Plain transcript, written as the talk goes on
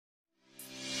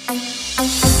Hi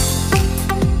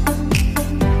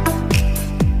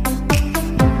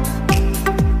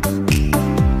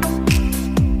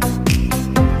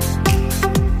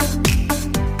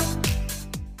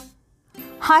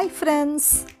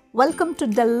friends, welcome to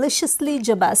Deliciously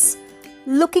Jeba's.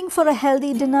 Looking for a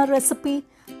healthy dinner recipe?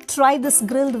 Try this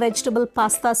grilled vegetable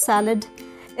pasta salad.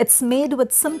 It's made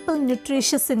with simple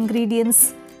nutritious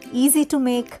ingredients, easy to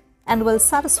make and will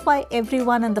satisfy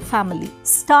everyone in the family.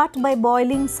 Start by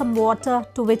boiling some water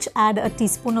to which add a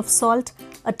teaspoon of salt,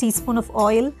 a teaspoon of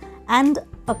oil and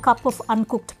a cup of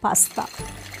uncooked pasta.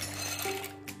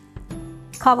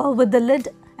 Cover with the lid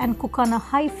and cook on a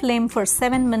high flame for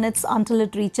 7 minutes until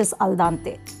it reaches al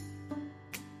dente.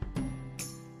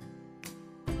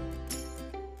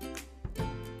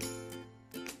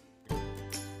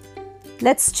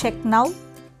 Let's check now.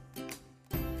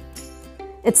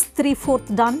 It's 3/4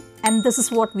 done and this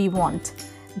is what we want.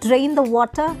 Drain the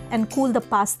water and cool the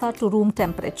pasta to room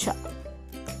temperature.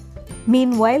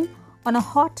 Meanwhile, on a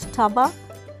hot tawa,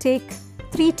 take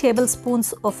 3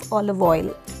 tablespoons of olive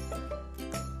oil.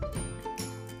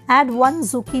 Add 1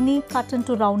 zucchini cut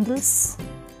into roundels.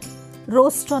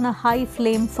 Roast on a high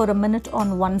flame for a minute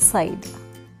on one side.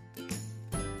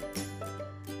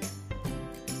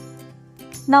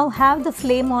 Now have the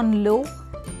flame on low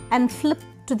and flip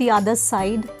to the other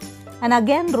side and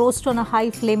again roast on a high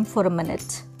flame for a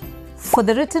minute. For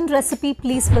the written recipe,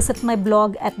 please visit my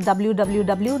blog at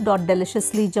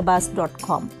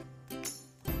www.deliciouslyjebas.com.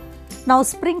 Now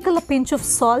sprinkle a pinch of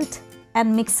salt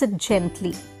and mix it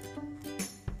gently.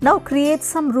 Now create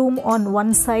some room on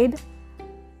one side.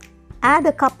 Add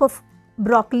a cup of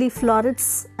broccoli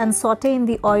florets and saute in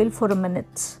the oil for a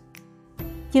minute.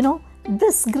 You know,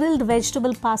 this grilled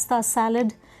vegetable pasta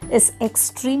salad is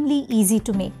extremely easy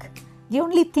to make. The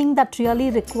only thing that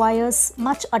really requires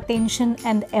much attention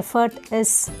and effort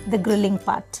is the grilling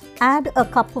part. Add a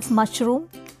cup of mushroom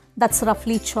that's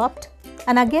roughly chopped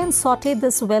and again saute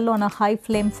this well on a high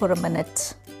flame for a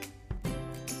minute.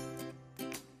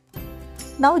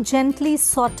 Now gently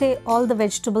saute all the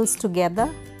vegetables together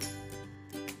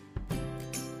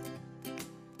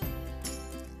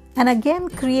and again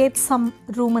create some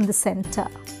room in the center.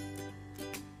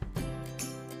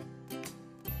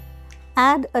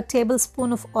 Add a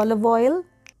tablespoon of olive oil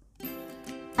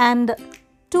and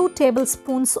 2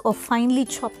 tablespoons of finely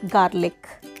chopped garlic.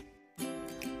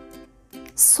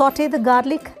 Saute the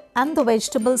garlic and the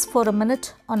vegetables for a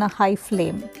minute on a high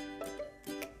flame.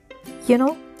 You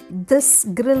know, this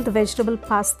grilled vegetable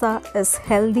pasta is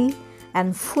healthy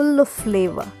and full of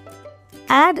flavor.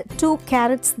 Add 2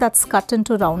 carrots that's cut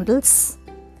into roundels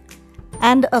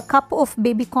and a cup of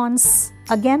baby corns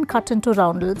again cut into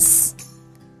roundels.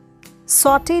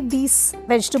 Saute these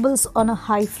vegetables on a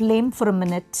high flame for a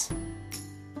minute.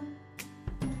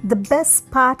 The best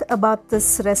part about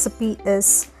this recipe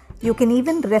is you can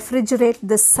even refrigerate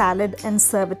this salad and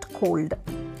serve it cold.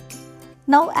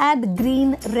 Now add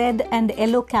green, red and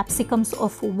yellow capsicums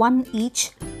of 1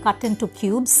 each cut into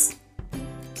cubes.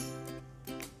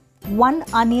 1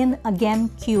 onion again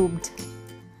cubed.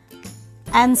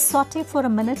 And saute for a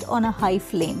minute on a high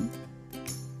flame.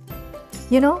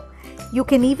 You know, you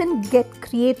can even get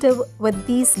creative with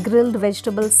these grilled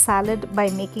vegetable salad by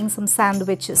making some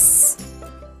sandwiches.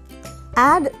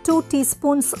 Add 2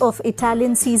 teaspoons of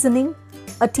Italian seasoning,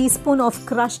 a teaspoon of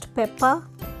crushed pepper,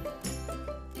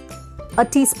 a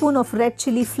teaspoon of red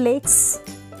chili flakes,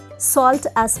 salt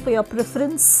as per your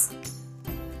preference,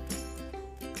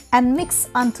 and mix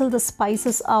until the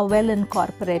spices are well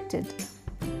incorporated.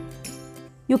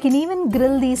 You can even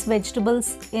grill these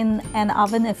vegetables in an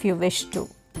oven if you wish to.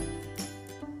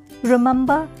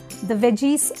 Remember, the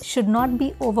veggies should not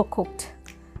be overcooked.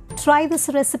 Try this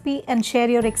recipe and share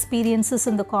your experiences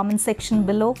in the comment section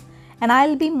below, and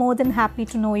I'll be more than happy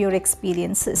to know your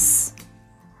experiences.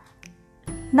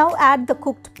 Now add the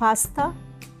cooked pasta.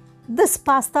 This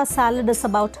pasta salad is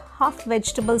about half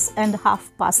vegetables and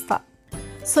half pasta.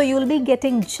 So you'll be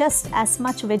getting just as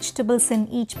much vegetables in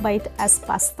each bite as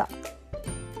pasta.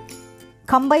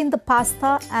 Combine the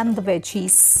pasta and the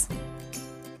veggies.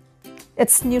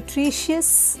 It's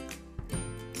nutritious,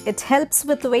 it helps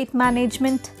with weight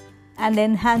management and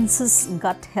enhances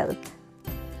gut health.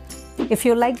 If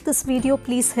you like this video,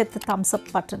 please hit the thumbs up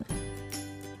button.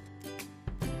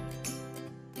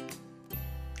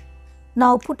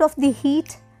 Now put off the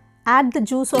heat, add the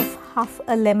juice of half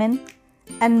a lemon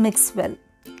and mix well.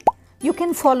 You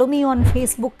can follow me on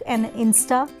Facebook and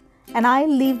Insta and I'll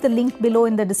leave the link below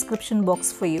in the description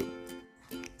box for you.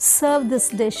 Serve this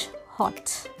dish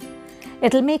hot.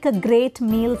 It'll make a great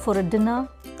meal for a dinner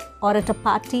or at a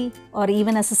party or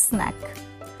even as a snack.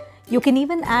 You can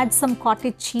even add some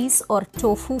cottage cheese or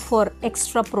tofu for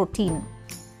extra protein.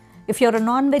 If you're a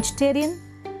non-vegetarian,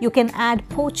 you can add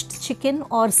poached chicken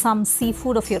or some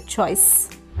seafood of your choice.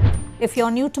 If you're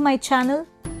new to my channel,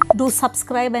 do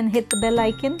subscribe and hit the bell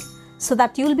icon so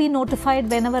that you'll be notified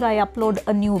whenever I upload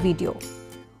a new video.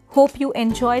 Hope you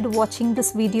enjoyed watching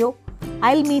this video.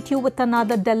 I'll meet you with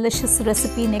another delicious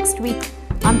recipe next week.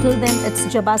 Until then, it's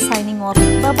Jeba signing off.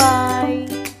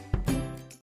 Bye-bye.